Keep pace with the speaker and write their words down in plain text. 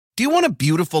Do you want a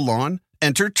beautiful lawn?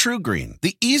 Enter TruGreen,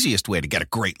 the easiest way to get a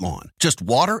great lawn. Just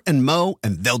water and mow,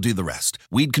 and they'll do the rest.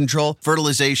 Weed control,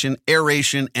 fertilization,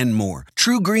 aeration, and more.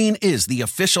 TruGreen is the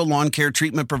official lawn care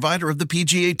treatment provider of the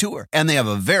PGA Tour, and they have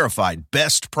a verified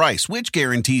best price, which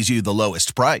guarantees you the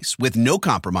lowest price with no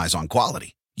compromise on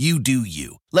quality. You do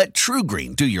you. Let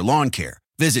TruGreen do your lawn care.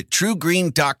 Visit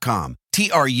TruGreen.com,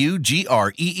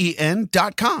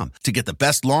 TruGreen.com, to get the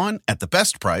best lawn at the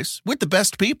best price with the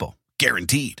best people.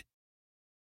 Guaranteed.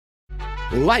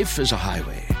 Life is a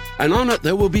highway, and on it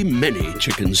there will be many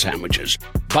chicken sandwiches.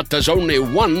 But there's only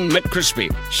one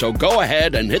McCrispy. So go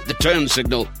ahead and hit the turn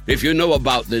signal if you know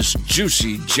about this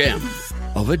juicy gem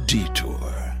of a detour.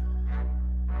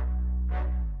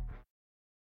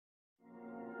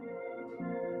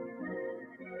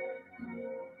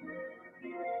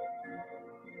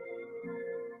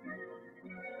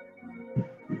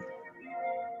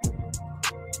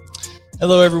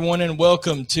 Hello, everyone, and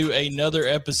welcome to another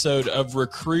episode of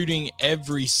Recruiting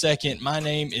Every Second. My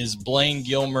name is Blaine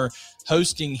Gilmer,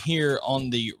 hosting here on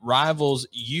the Rivals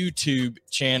YouTube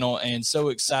channel, and so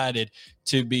excited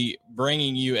to be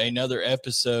bringing you another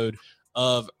episode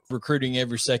of Recruiting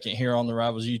Every Second here on the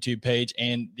Rivals YouTube page,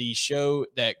 and the show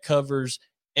that covers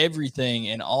everything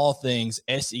and all things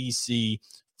SEC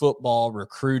football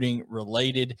recruiting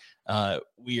related.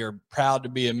 We are proud to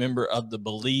be a member of the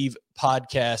Believe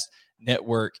podcast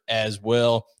network as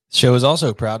well. The show is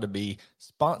also proud to be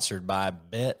sponsored by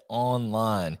Bet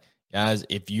Online. Guys,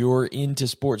 if you're into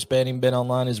sports betting, Bet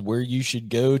Online is where you should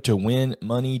go to win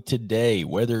money today,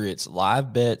 whether it's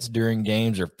live bets during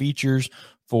games or features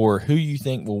for who you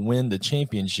think will win the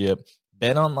championship.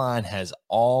 Bet Online has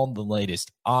all the latest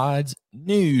odds,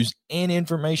 news, and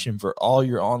information for all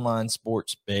your online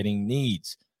sports betting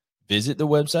needs. Visit the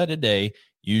website today,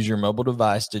 use your mobile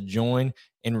device to join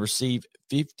and receive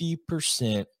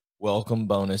 50% welcome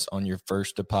bonus on your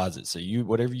first deposit. So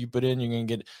whatever you put in, you're going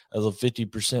to get a little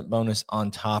 50% bonus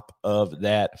on top of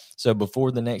that. So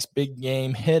before the next big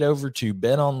game, head over to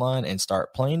Bet Online and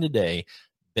start playing today.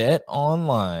 Bet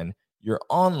Online, your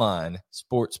online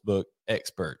sportsbook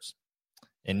experts.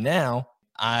 And now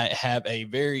I have a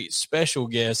very special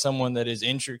guest, someone that is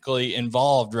intricately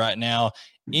involved right now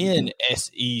in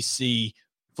SEC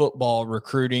football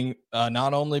recruiting,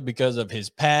 not only because of his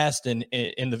past and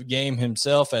in the game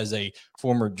himself as a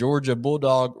former Georgia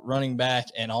Bulldog running back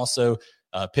and also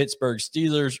Pittsburgh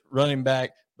Steelers running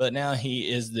back, but now he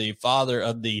is the father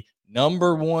of the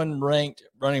number one ranked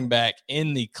running back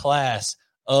in the class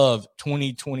of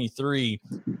 2023.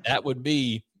 That would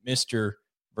be Mr.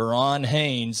 Verron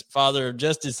Haynes, father of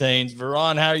Justice Haynes.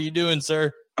 Verron, how are you doing,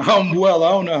 sir? Well,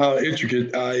 I don't know how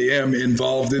intricate I am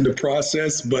involved in the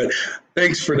process, but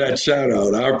thanks for that shout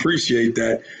out. I appreciate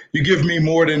that. You give me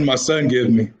more than my son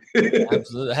gives me.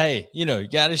 Absolutely. Hey, you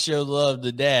got to show love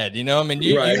to dad. I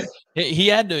mean, right. He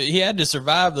had to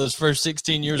survive those first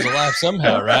 16 years of life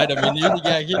somehow, right? I mean, you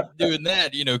got to keep doing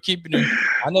that. Keeping him.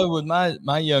 I know with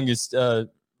my youngest,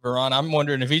 Verron, I'm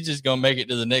wondering if he's just going to make it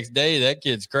to the next day. That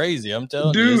kid's crazy. I'm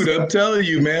telling you. Dude, I'm telling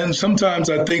you, man. Sometimes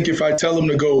I think if I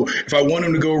want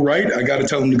him to go right, I got to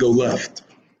tell him to go left.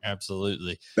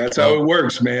 Absolutely. That's how it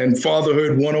works, man.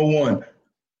 Fatherhood 101.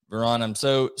 Verron, I'm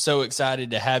so excited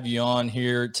to have you on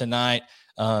here tonight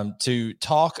to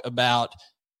talk about,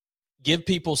 give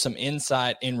people some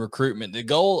insight in recruitment. The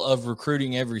goal of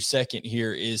Recruiting Every Second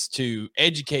here is to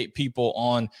educate people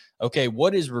on, okay,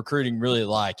 what is recruiting really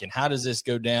like and how does this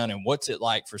go down and what's it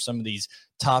like for some of these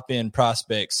top end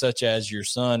prospects such as your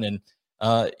son. And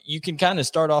you can kind of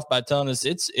start off by telling us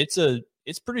it's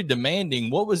pretty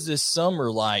demanding. What was this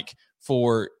summer like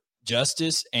for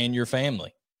Justice and your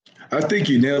family? I think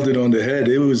you nailed it on the head.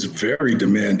 It was very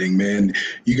demanding, man.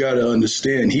 You got to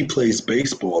understand, he plays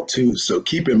baseball too. So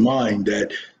keep in mind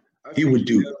that he would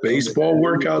do baseball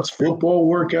workouts,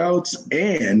 football workouts,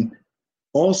 and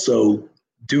also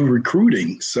do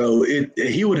recruiting. So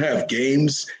he would have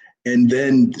games and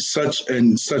then such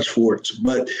forth.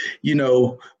 But,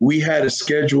 we had a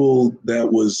schedule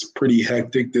that was pretty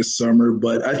hectic this summer.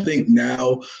 But I think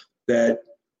now that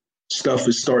stuff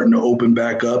is starting to open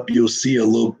back up, you'll see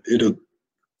it'll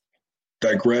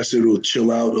digress, it'll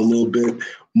chill out a little bit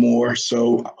more.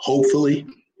 So hopefully,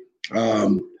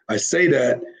 I say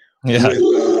that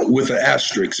with an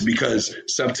asterisk, because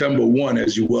September 1,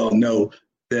 as you well know,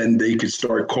 then they could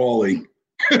start calling.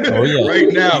 Oh, yeah.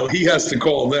 Right now, he has to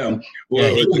call them.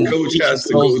 Well, the coach has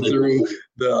to go through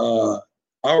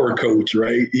our coach,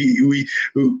 right? We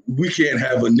can't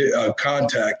have a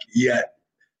contact yet.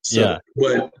 So,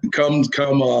 but come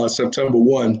September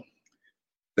 1,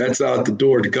 that's out the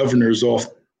door. The governor's off.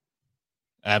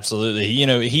 Absolutely.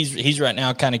 He's right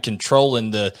now kind of controlling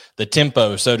the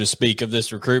tempo, so to speak, of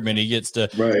this recruitment. He gets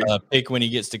to pick when he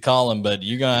gets to call him, but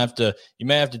you may have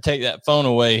to take that phone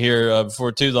away here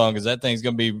before too long, because that thing's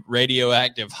going to be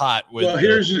radioactive hot.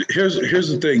 Here's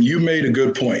the thing. You made a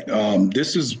good point.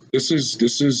 This is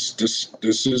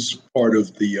part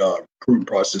of the recruitment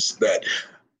process that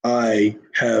I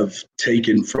have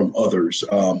taken from others.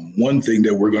 One thing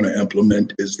that we're going to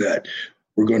implement is that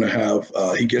we're going to have,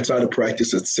 he gets out of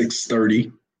practice at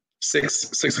 6:30,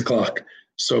 6 o'clock.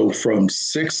 So from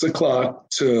 6 o'clock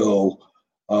till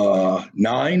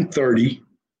 9:30,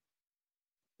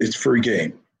 it's free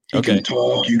game. You can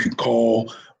talk, you can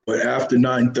call, but after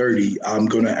 9:30, I'm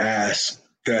going to ask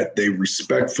that they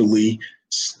respectfully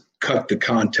cut the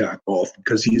contact off,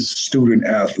 because he's a student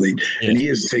athlete and he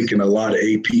has taken a lot of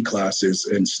AP classes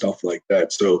and stuff like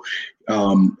that. So,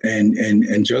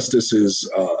 and Justice is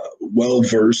well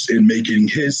versed in making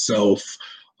himself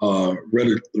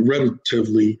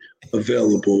relatively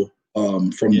available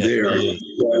from there.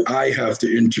 But I have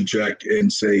to interject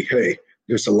and say, hey,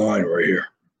 there's a line right here.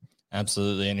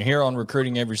 Absolutely. And here on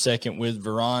Recruiting Every Second with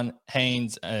Verron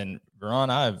Haynes. And Verron,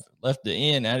 I've left the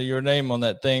N out of your name on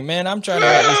that thing. Man, I'm trying to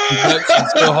write this production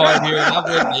so hard here, and I've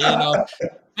left the N off.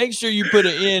 Make sure you put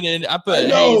an N in. I put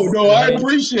No, I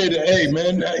appreciate it. Hey,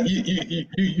 man,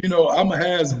 you know, I'm a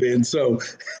has-been, so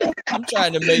I'm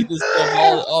trying to make this stuff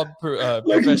all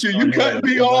look at you cut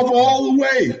me off all the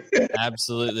way.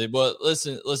 Absolutely. Well,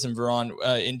 listen, Verron,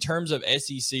 in terms of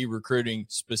SEC recruiting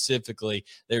specifically,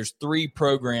 there's 3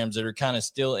 programs that are kind of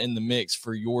still in the mix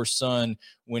for your son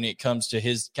when it comes to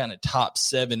his kind of top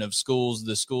 7 of schools,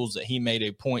 the schools that he made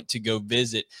a point to go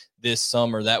visit this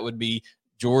summer. That would be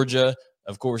Georgia,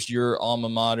 of course, your alma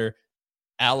mater,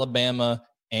 Alabama,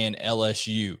 and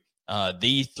LSU.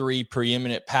 The 3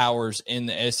 preeminent powers in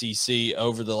the SEC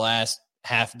over the last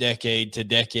half decade to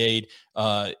decade.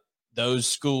 Those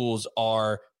schools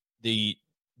are the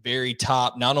very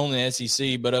top, not only the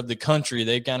SEC, but of the country.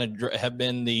 They kind of have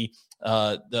been the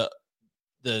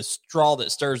straw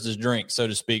that stirs the drink, so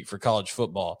to speak, for college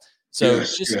football. So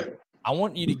I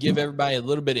want you to give everybody a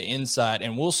little bit of insight,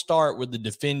 and we'll start with the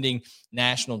defending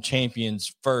national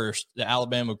champions first, the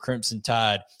Alabama Crimson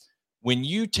Tide. When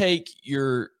you take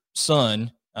your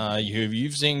son,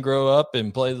 you've seen grow up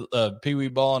and play peewee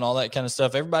ball and all that kind of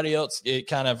stuff, everybody else, it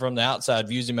kind of from the outside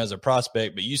views him as a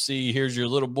prospect, but you see, here's your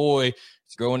little boy,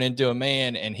 he's growing into a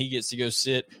man, and he gets to go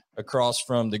sit across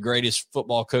from the greatest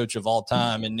football coach of all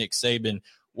time, and Nick Saban.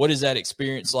 What is that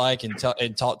experience like? And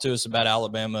talk to us about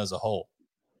Alabama as a whole.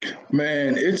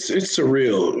 Man, it's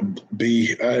surreal,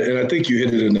 B, and I think you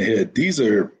hit it in the head. These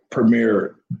are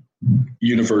premier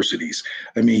universities.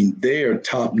 I mean, they are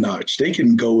top notch. They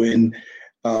can go in,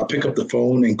 pick up the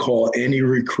phone and call any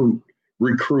recruit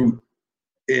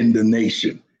in the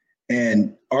nation,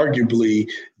 and arguably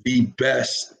the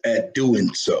best at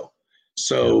doing so.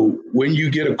 So when you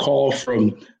get a call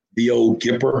from the old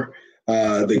Gipper,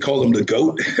 they call him the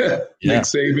GOAT, Nick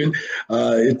Saban.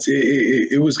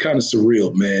 It was kind of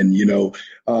surreal, man. You know,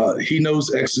 he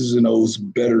knows X's and O's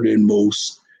better than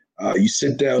most. You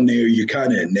sit down there, you're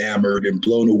kind of enamored and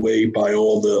blown away by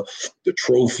all the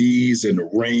trophies and the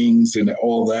rings and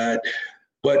all that.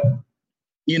 But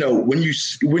you know, when you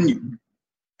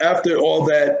after all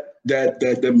that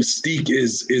mystique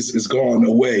is gone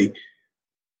away,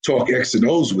 talk X and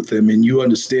O's with him, and you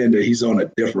understand that he's on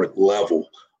a different level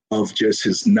of just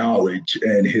his knowledge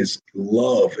and his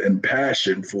love and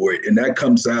passion for it. And that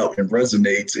comes out and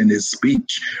resonates in his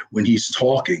speech when he's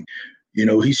talking. You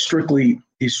know, he's strictly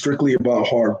about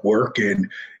hard work.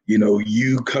 And, you know,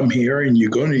 you come here and you're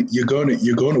going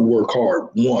to work hard,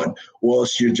 one, or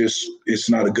else it's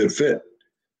not a good fit.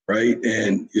 Right.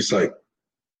 And it's like,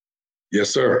 yes,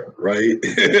 sir. Right.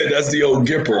 That's the old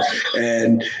Gipper.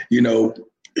 And, you know,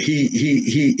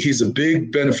 he's a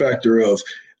big benefactor of,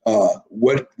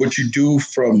 what you do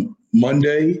from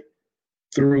Monday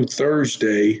through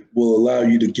Thursday will allow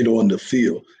you to get on the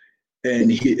field.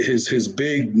 And his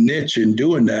big niche in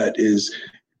doing that is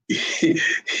he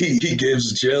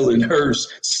gives Jalen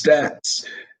Hurts stats.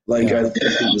 Like, I think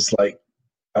it was like,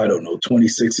 I don't know,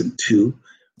 26-2,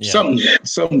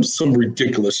 some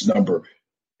ridiculous number.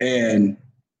 And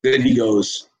then he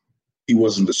goes, he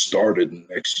wasn't the starter the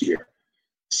next year.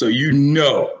 So, you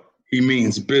know, he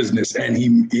means business, and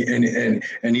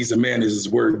he's a man of his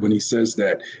word when he says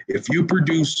that. If you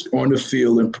produce on the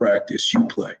field in practice, you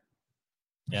play.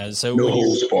 Yeah, so no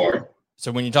holds barred.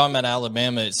 So when you're talking about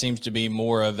Alabama, it seems to be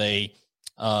more of a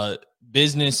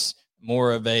business,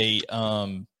 more of a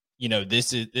you know,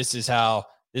 this is how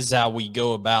we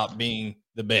go about being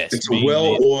the best. It's a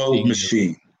well-oiled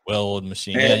machine. well-oiled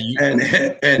machine.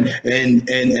 And, and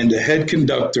the head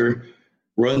conductor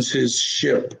runs his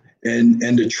ship and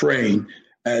the train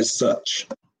as such.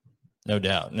 No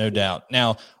doubt.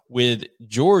 Now, with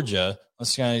Georgia,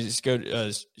 let's kind of just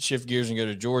go shift gears and go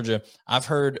to Georgia. I've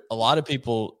heard a lot of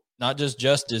people, not just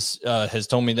Justice has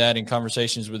told me that in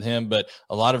conversations with him, but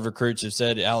a lot of recruits have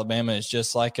said Alabama is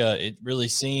just like it really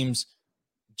seems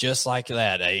just like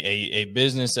that, a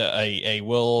business, a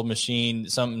well-oiled machine,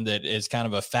 something that is kind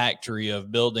of a factory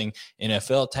of building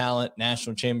NFL talent,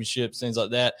 national championships, things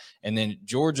like that. And then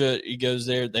Georgia, he goes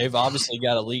there. They've obviously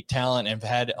got elite talent and have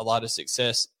had a lot of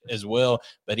success as well.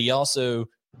 But he also,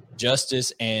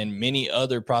 Justice and many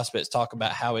other prospects talk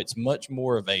about how it's much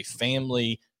more of a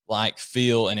family-like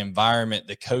feel and environment.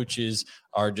 The coaches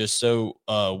are just so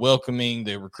welcoming,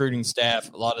 the recruiting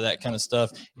staff, a lot of that kind of stuff.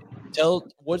 Tell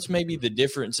what's maybe the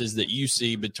differences that you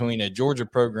see between a Georgia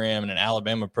program and an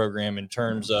Alabama program in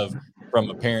terms of from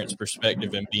a parent's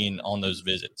perspective and being on those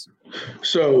visits.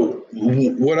 So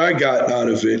what I got out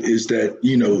of it is that,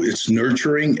 it's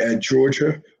nurturing at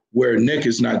Georgia, where Nick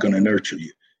is not going to nurture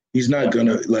you. He's not going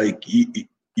to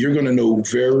you're going to know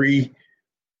very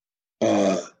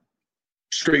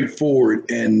straightforward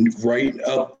and right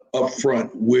up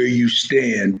front where you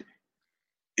stand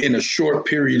in a short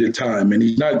period of time. And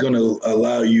he's not going to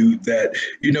allow you that,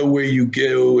 where you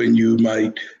go and you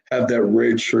might have that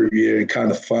red shirt year and kind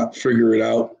of figure it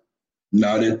out.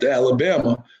 Not at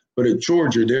Alabama, but at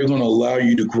Georgia, they're going to allow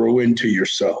you to grow into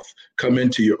yourself, come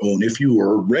into your own. If you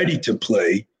are ready to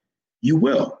play, you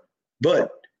will.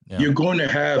 But you're going to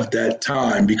have that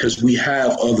time because we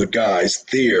have other guys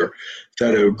there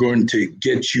that are going to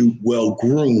get you well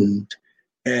groomed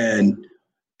and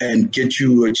get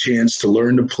you a chance to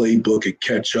learn the playbook and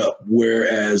catch up.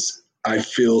 Whereas I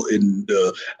feel in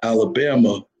the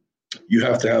Alabama, you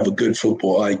have to have a good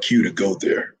football IQ to go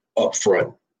there up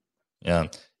front. Yeah.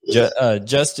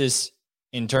 Justice,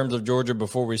 in terms of Georgia,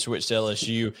 before we switch to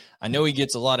LSU, I know he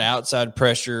gets a lot of outside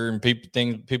pressure and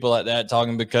people like that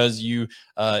talking because you,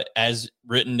 as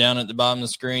written down at the bottom of the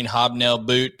screen, hobnail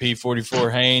boot,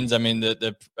 P44 Haynes. I mean,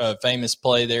 the famous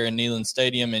play there in Neyland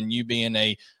Stadium, and you being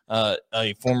a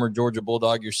former Georgia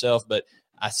Bulldog yourself. But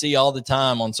I see all the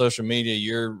time on social media,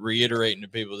 you're reiterating to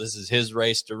people, this is his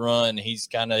race to run. He's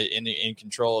kind of in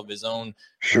control of his own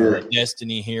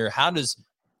destiny here. How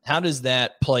does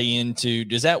that play into,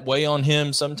 does that weigh on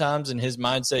him sometimes in his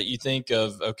mindset? You think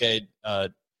of, okay,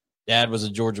 dad was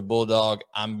a Georgia Bulldog.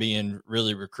 I'm being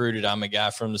really recruited. I'm a guy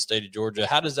from the state of Georgia.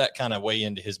 How does that kind of weigh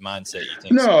into his mindset, you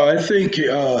think? No, I think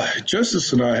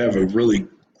Justice and I have a really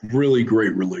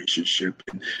great relationship.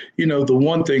 And, the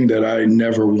one thing that I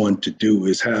never want to do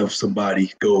is have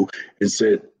somebody go and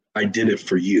say, I did it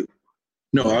for you.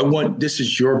 No, this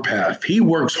is your path. He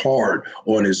works hard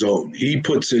on his own. He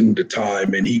puts in the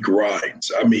time and he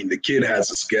grinds. I mean, the kid has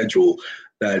a schedule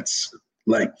that's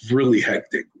like really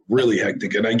hectic.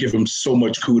 And I give him so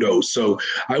much kudos. So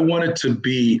I want it to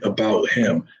be about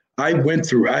him. I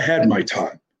had my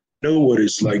time. I know what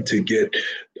it's like to get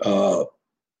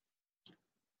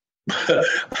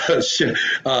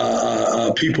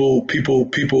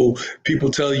people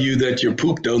tell you that your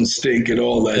poop don't stink and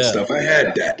all that stuff. I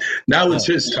had that. Now it's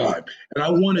his time, and I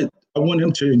want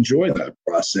him to enjoy that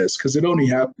process because it only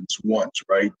happens once,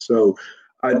 right? So,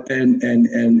 I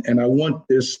want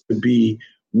this to be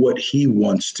what he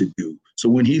wants to do. So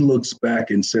when he looks back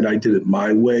and said, "I did it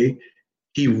my way,"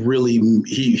 he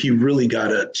really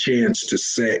got a chance to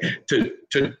say to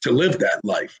live that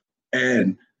life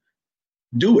and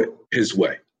do it his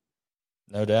way.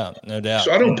 No doubt.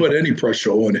 So I don't put any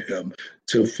pressure on him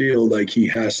to feel like he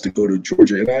has to go to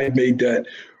Georgia. And I made that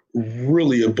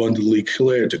really abundantly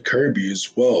clear to Kirby as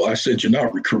well. I said, you're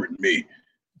not recruiting me.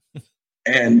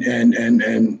 And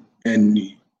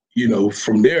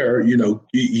from there,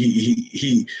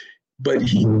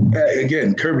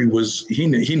 again, Kirby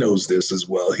he knows this as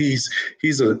well. He's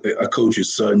a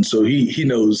coach's son. So he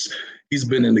knows. He's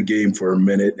been in the game for a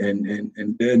minute, and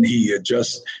then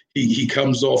he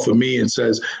comes off of me and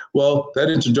says, well, that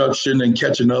introduction and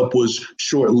catching up was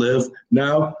short-lived.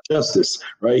 Now, Justice,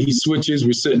 right? He switches.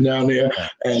 We're sitting down there,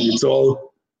 and it's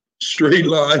all straight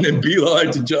line and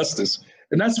beeline to Justice.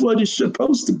 And that's what it's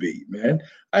supposed to be, man.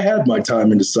 I had my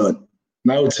time in the sun.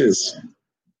 Now it's his.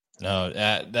 No,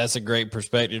 that's a great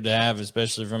perspective to have,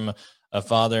 especially from a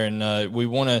father. And we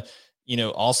want to,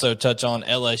 also touch on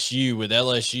LSU, with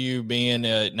LSU being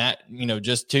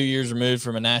just 2 years removed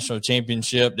from a national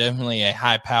championship, definitely a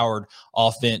high-powered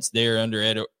offense there under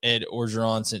Ed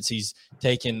Orgeron since he's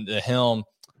taken the helm.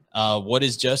 What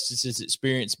has Justice's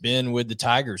experience been with the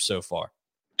Tigers so far?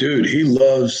 Dude, he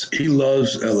loves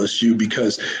LSU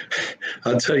because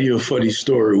I'll tell you a funny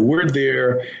story. We're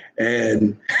there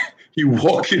and you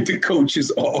walk into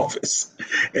coach's office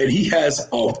and he has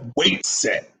a weight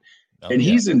set. And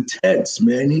he's intense,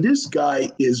 man. This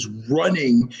guy is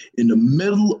running in the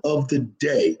middle of the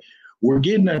day. We're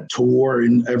getting a tour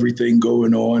and everything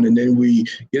going on, and then we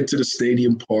get to the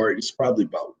stadium part. It's probably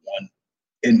about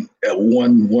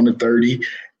 1:30,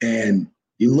 and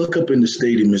you look up in the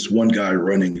stadium. There's one guy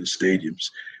running in the stadiums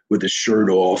with his shirt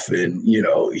off, and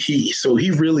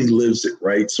he really lives it,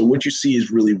 right? So what you see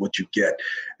is really what you get.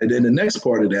 And then the next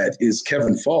part of that is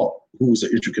Kevin Falk, who was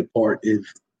an intricate part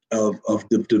of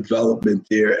the development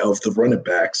there of the running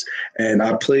backs. And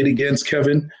I played against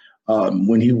Kevin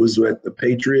when he was at the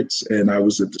Patriots and I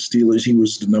was at the Steelers. He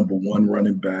was the number one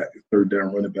running back, third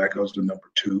down running back. I was the number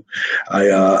two.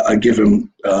 I'm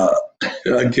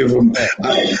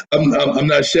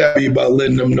not shabby about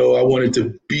letting him know I wanted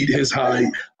to beat his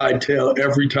high tail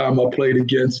every time I played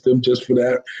against him just for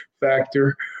that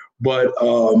factor. But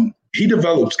he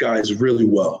develops guys really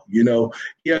well. He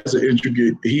has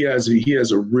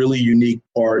a really unique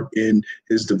part in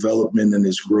his development and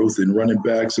his growth in running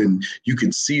backs. And you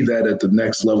can see that at the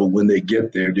next level when they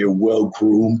get there. They're well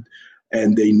groomed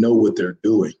and they know what they're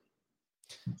doing.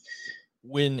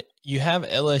 When you have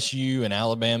LSU and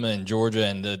Alabama and Georgia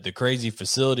and the crazy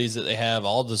facilities that they have,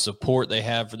 all the support they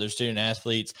have for their student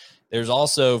athletes, there's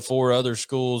also 4 other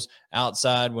schools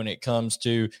outside when it comes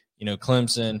to,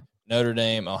 Clemson, Notre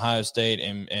Dame, Ohio State,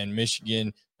 and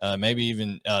Michigan, maybe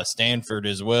even Stanford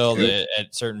as well, that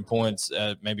at certain points,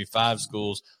 maybe 5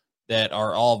 schools that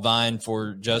are all vying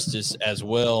for justice as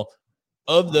well.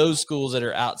 Of those schools that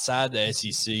are outside the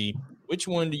SEC, which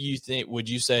one would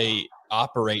you say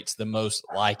operates the most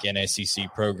like an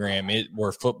SEC program,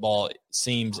 where football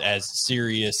seems as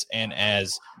serious and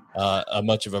as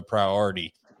much of a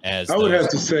priority as I would have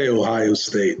to say Ohio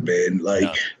State, man.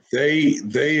 They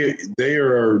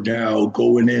are now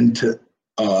going into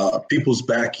people's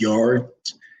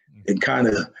backyards and kind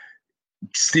of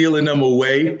stealing them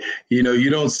away. You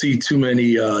don't see too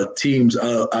many teams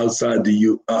outside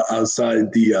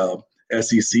the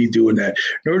SEC doing that.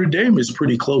 Notre Dame is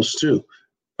pretty close too.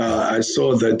 I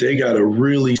saw that they got a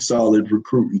really solid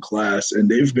recruiting class, and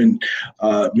they've been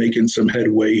making some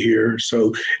headway here.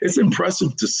 So it's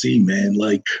impressive to see, man.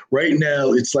 Like right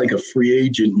now, it's like a free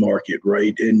agent market,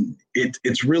 right? And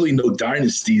it's really no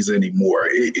dynasties anymore.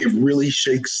 It really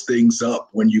shakes things up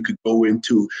when you could go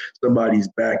into somebody's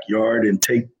backyard and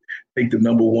take the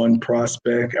number one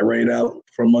prospect right out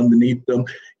from underneath them.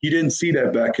 You didn't see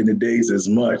that back in the days as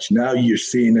much. Now you're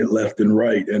seeing it left and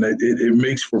right, and it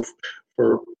makes for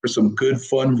some good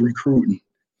fun recruiting.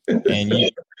 And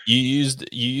you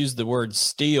used the word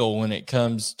steal when it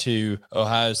comes to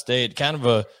Ohio State. Kind of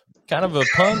a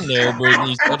pun there, but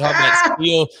you talk about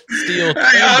steal. Hey,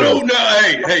 I don't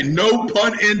know. Hey, no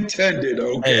pun intended.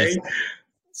 Okay. Hey,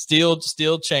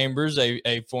 Steele Chambers,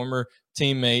 a former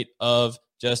teammate of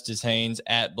Justice Haynes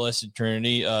at Blessed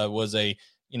Trinity, was he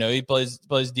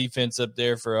plays defense up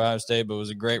there for Ohio State, but was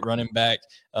a great running back,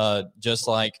 just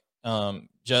like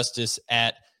Justice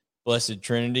at Blessed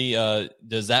Trinity.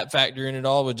 Does that factor in at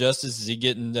all with Justice? Is he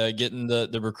getting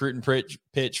the recruiting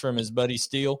pitch from his buddy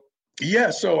Steele? Yeah,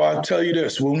 so I'll tell you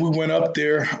this. When we went up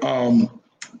there,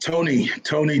 Tony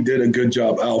did a good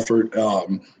job, Alfred.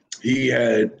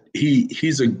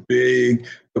 He's a big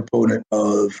proponent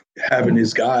of having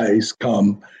his guys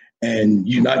come, and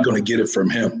you're not going to get it from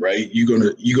him, right? You're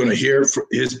gonna hear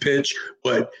his pitch,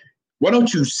 but why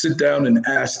don't you sit down and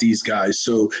ask these guys?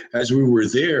 So as we were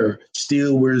there,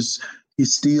 Steele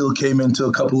came into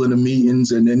a couple of the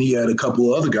meetings, and then he had a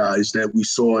couple of other guys that we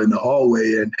saw in the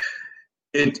hallway,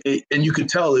 and you could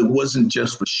tell it wasn't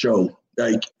just for show.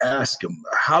 Like, ask him,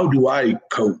 how do I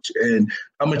coach, and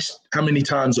how many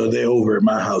times are they over at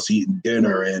my house eating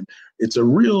dinner? And it's a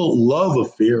real love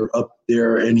affair up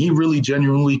there, and he really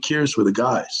genuinely cares for the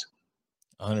guys.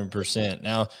 100%.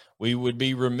 Now, we would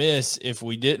be remiss if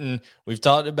we didn't. We've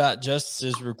talked about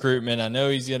Justice's recruitment. I know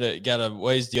he's got a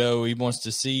ways to go. He wants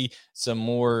to see some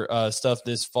more stuff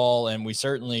this fall, and we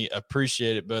certainly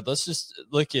appreciate it. But let's just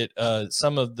look at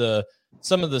some of the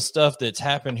stuff that's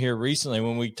happened here recently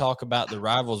when we talk about the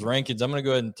Rivals rankings. I'm going to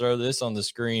go ahead and throw this on the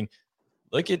screen.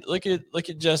 Look at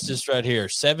Justice right here.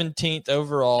 17th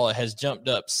overall. It has jumped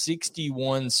up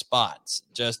 61 spots.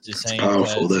 Justice Haynes.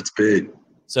 Powerful. That's big.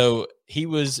 So he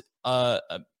was a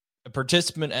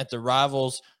participant at the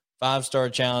Rivals 5-Star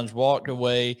Challenge, walked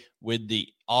away with the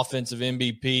offensive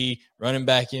MVP, running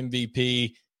back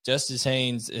MVP. Justice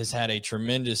Haynes has had a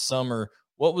tremendous summer.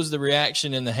 What was the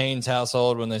reaction in the Haynes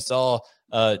household when they saw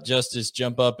Justice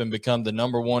jump up and become the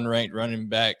number one ranked running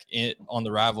back on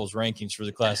the Rivals rankings for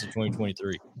the class of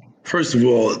 2023? First of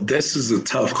all, this is a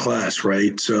tough class,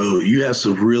 right? So you have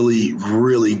some really,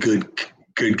 really good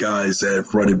guys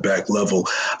at running back level.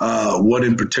 One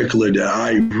in particular that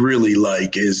I really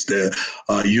like is the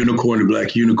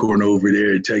black unicorn over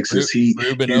there in Texas.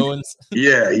 Ruben Owens.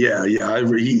 Yeah.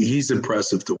 He's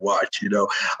impressive to watch,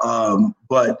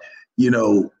 but,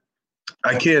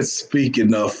 I can't speak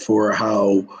enough for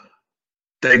how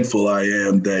thankful I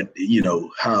am that,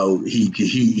 how he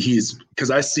is,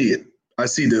 because I see it. I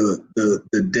see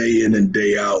the day in and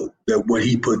day out, that what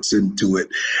he puts into it.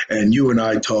 And you and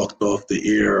I talked off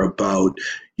the air about,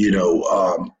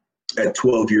 at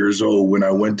 12 years old, when I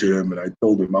went to him and I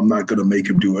told him, I'm not going to make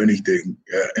him do anything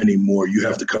anymore. You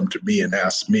have to come to me and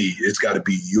ask me. It's got to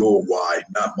be your why,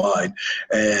 not mine.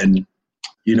 And,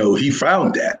 he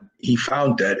found that.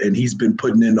 And he's been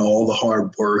putting in all the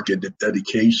hard work and the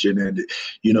dedication, and,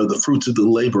 the fruits of the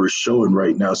labor is showing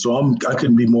right now. So I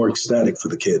couldn't be more ecstatic for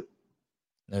the kid.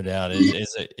 No doubt.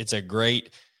 It's a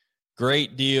great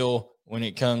deal when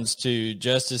it comes to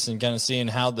Justice, and kind of seeing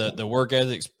how the work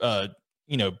ethics,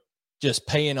 just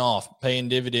paying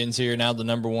dividends here. Now the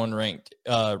number one ranked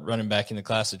running back in the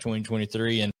class of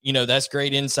 2023. And, that's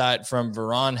great insight from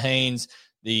Verron Haynes,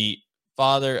 the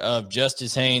father of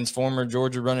Justice Haynes, former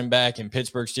Georgia running back and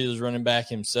Pittsburgh Steelers running back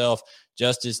himself.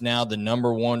 Justice now the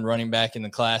number one running back in the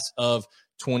class of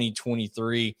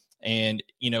 2023. And,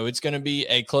 it's going to be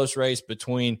a close race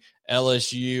between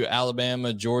LSU,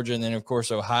 Alabama, Georgia, and then, of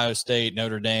course, Ohio State,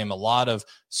 Notre Dame. A lot of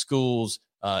schools,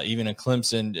 even a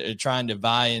Clemson, trying to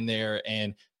vie in there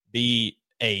and be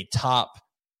a top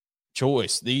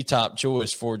choice, the top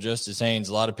choice for Justice Haynes.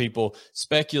 A lot of people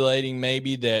speculating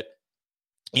maybe that,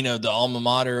 the alma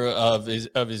mater of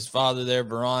his father there,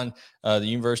 Verron, the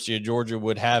University of Georgia,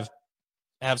 would have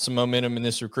some momentum in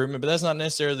this recruitment, but that's not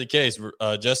necessarily the case.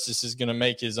 Justice is going to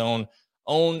make his own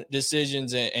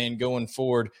decisions and going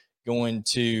forward, going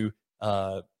to,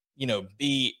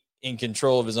 be in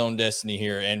control of his own destiny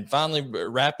here. And finally,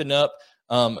 wrapping up,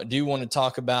 I do want to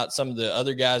talk about some of the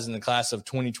other guys in the class of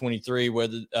 2023,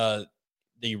 whether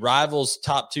the Rivals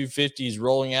top 250 is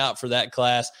rolling out for that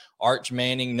class. Arch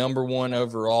Manning, number one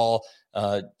overall,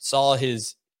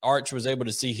 Arch was able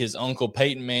to see his uncle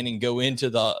Peyton Manning go into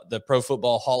the Pro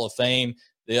Football Hall of Fame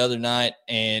the other night,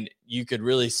 and you could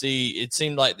really see, it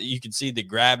seemed like you could see the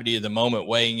gravity of the moment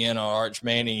weighing in on Arch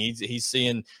Manning. He's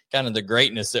seeing kind of the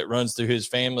greatness that runs through his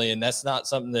family, and that's not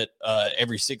something that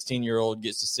every 16-year-old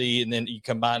gets to see. And then you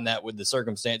combine that with the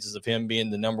circumstances of him being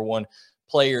the number one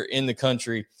player in the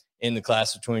country in the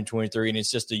class of 2023, and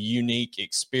it's just a unique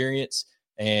experience.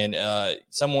 And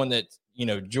someone that,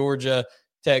 Georgia,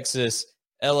 Texas,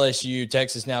 LSU,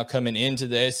 Texas now coming into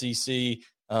the SEC,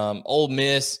 Ole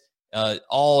Miss,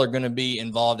 all are going to be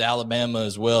involved, Alabama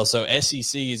as well. So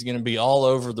SEC is going to be all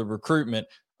over the recruitment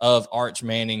of Arch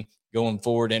Manning going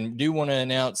forward. And do want to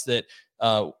announce that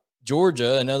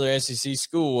Georgia, another SEC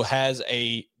school, has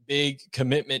a big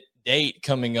commitment date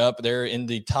coming up. They're in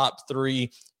the top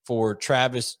three for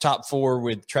Travis, top four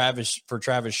with Travis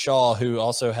Shaw, who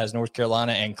also has North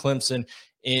Carolina and Clemson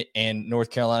and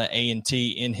North Carolina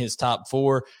A&T in his top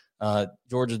four.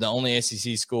 Georgia's the only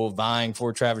SEC school vying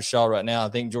for Travis Shaw right now. I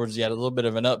think Georgia's got a little bit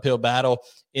of an uphill battle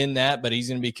in that, but he's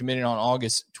going to be committed on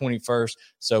August 21st.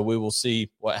 So we will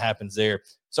see what happens there.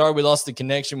 Sorry we lost the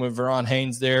connection with Verron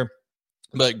Haynes there,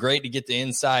 but great to get the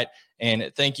insight.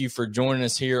 And thank you for joining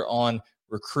us here on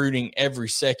Recruiting Every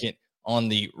Second on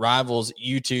the Rivals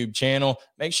YouTube channel.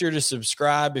 Make sure to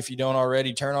subscribe if you don't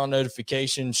already. Turn on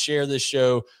notifications. Share this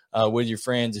show with your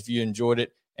friends if you enjoyed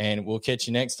it. And we'll catch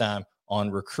you next time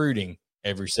on Recruiting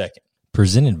Every Second.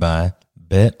 Presented by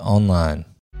Bet Online.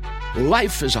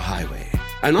 Life is a highway,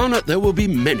 and on it there will be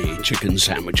many chicken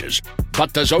sandwiches.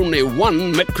 But there's only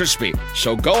one McCrispy.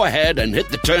 So go ahead and hit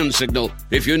the turn signal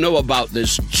if you know about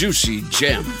this juicy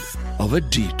gem of a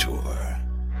detour.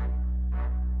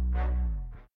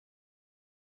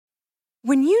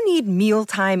 When you need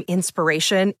mealtime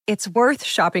inspiration, it's worth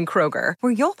shopping Kroger,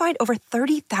 where you'll find over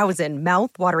 30,000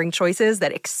 mouth-watering choices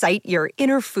that excite your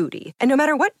inner foodie. And no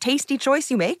matter what tasty choice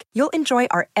you make, you'll enjoy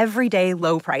our everyday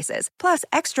low prices, plus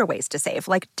extra ways to save,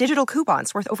 like digital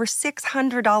coupons worth over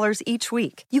 $600 each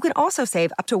week. You can also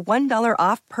save up to $1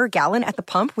 off per gallon at the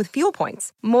pump with fuel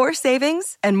points. More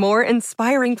savings and more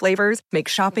inspiring flavors make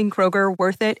shopping Kroger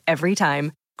worth it every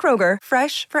time. Kroger,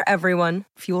 fresh for everyone.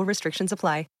 Fuel restrictions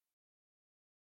apply.